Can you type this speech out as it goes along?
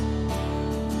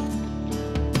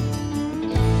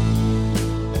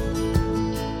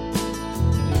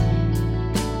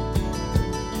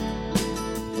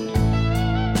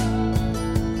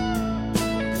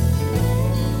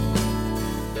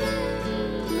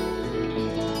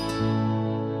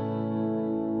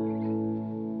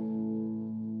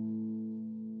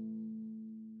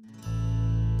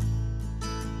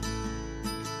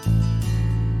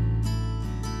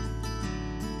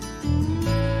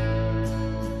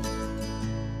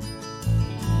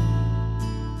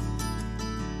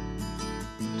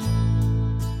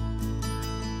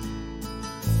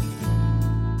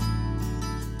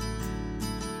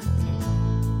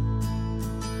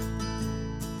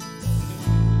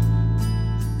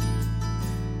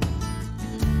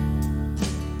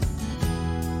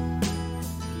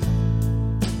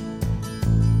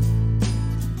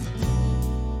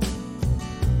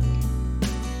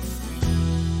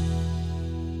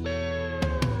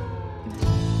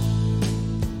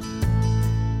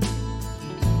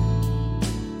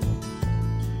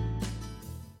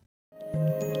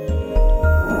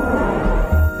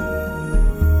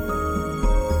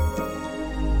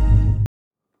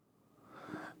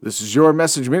This is your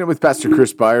Message Minute with Pastor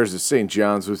Chris Byers of St.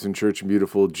 John's Lutheran Church in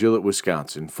beautiful Gillett,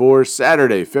 Wisconsin, for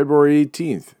Saturday, February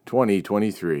 18th,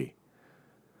 2023.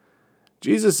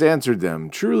 Jesus answered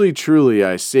them, "Truly, truly,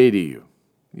 I say to you,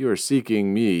 you are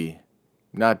seeking me,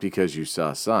 not because you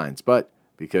saw signs, but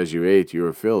because you ate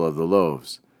your fill of the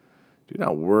loaves. Do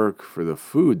not work for the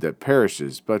food that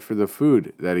perishes, but for the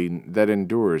food that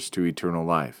endures to eternal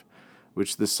life,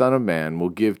 which the Son of Man will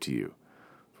give to you.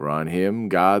 For on him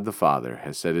God the Father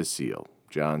has set his seal."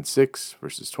 John 6,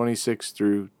 verses 26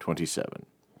 through 27.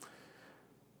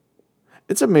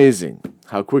 It's amazing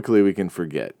how quickly we can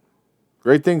forget.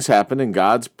 Great things happen and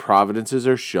God's providences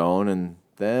are shown, and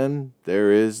then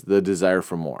there is the desire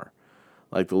for more.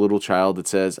 Like the little child that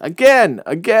says, "Again,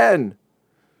 again!"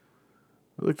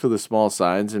 We look for the small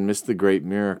signs and miss the great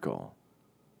miracle.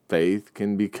 Faith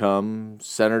can become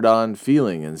centered on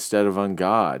feeling instead of on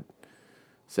God.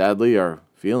 Sadly, our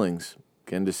feelings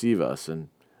can deceive us, and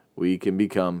we can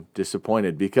become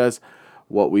disappointed because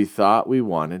what we thought we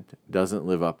wanted doesn't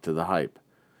live up to the hype.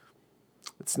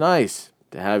 It's nice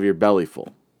to have your belly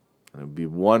full. It would be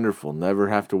wonderful never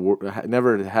have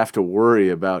to worry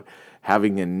about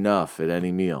having enough at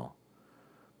any meal.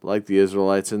 But like the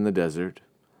Israelites in the desert,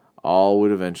 all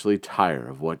would eventually tire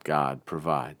of what God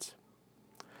provides.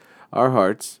 Our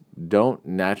hearts don't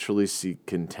naturally seek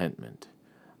contentment.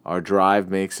 Our drive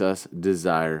makes us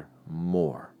desire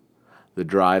more. The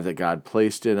drive that God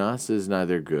placed in us is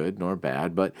neither good nor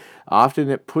bad, but often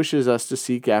it pushes us to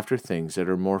seek after things that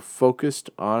are more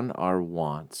focused on our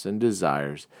wants and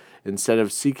desires instead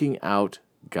of seeking out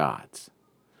God's.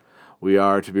 We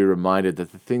are to be reminded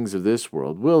that the things of this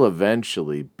world will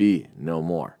eventually be no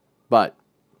more, but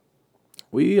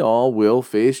we all will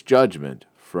face judgment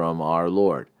from our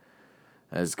Lord.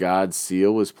 As God's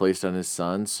seal was placed on his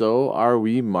Son, so are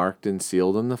we marked and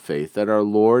sealed in the faith that our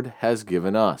Lord has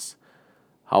given us.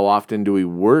 How often do we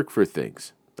work for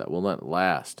things that will not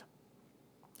last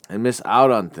and miss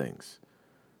out on things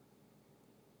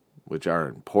which are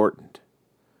important?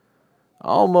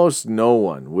 Almost no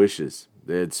one wishes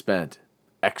they had spent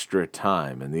extra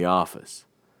time in the office,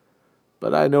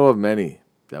 but I know of many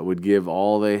that would give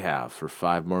all they have for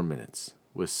 5 more minutes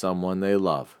with someone they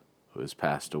love who has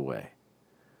passed away.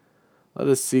 Let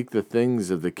us seek the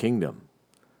things of the kingdom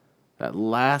that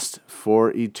last for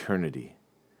eternity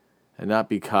and not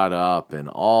be caught up in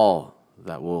all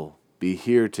that will be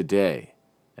here today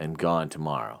and gone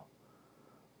tomorrow.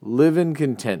 Live in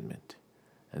contentment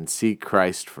and seek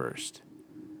Christ first,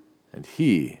 and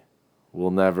he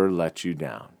will never let you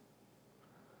down.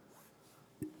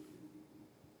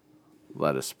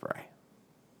 Let us pray.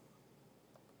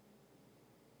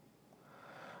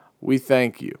 We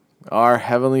thank you, our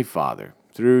Heavenly Father,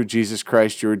 through Jesus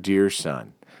Christ, your dear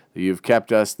Son, that you have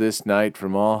kept us this night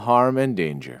from all harm and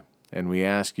danger, and we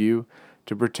ask you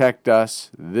to protect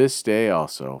us this day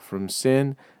also from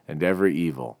sin and every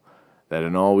evil, that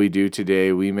in all we do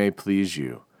today we may please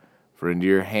you. For into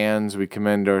your hands we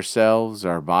commend ourselves,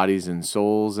 our bodies and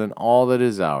souls, and all that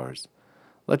is ours.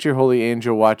 Let your holy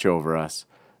angel watch over us,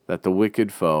 that the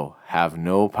wicked foe have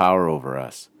no power over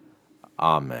us.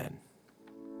 Amen.